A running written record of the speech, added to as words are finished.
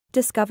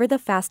Discover the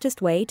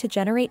fastest way to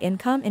generate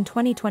income in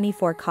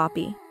 2024.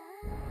 Copy.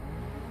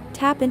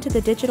 Tap into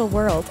the digital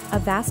world, a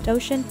vast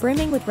ocean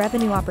brimming with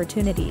revenue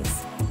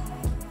opportunities.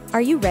 Are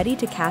you ready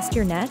to cast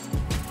your net?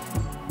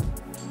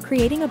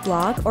 Creating a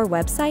blog or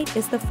website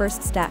is the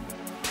first step.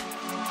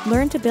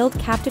 Learn to build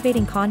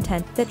captivating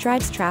content that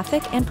drives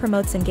traffic and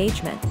promotes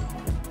engagement.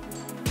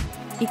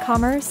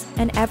 E-commerce,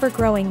 an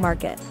ever-growing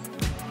market.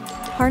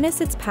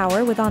 Harness its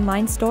power with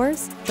online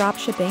stores,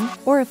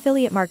 dropshipping, or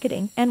affiliate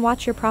marketing and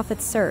watch your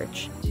profits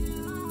surge.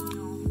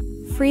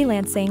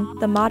 Freelancing,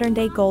 the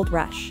modern-day gold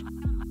rush.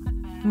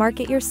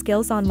 Market your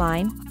skills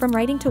online, from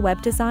writing to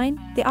web design,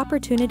 the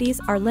opportunities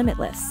are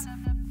limitless.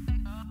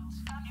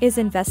 Is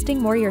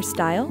investing more your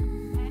style?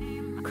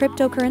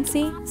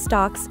 Cryptocurrency,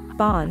 stocks,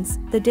 bonds,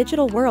 the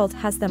digital world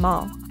has them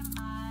all.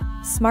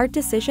 Smart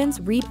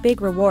decisions reap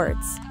big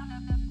rewards.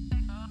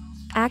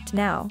 Act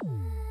now.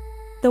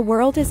 The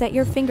world is at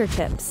your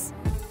fingertips.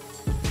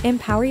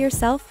 Empower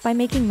yourself by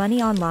making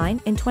money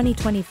online in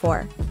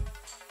 2024.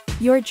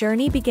 Your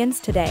journey begins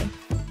today.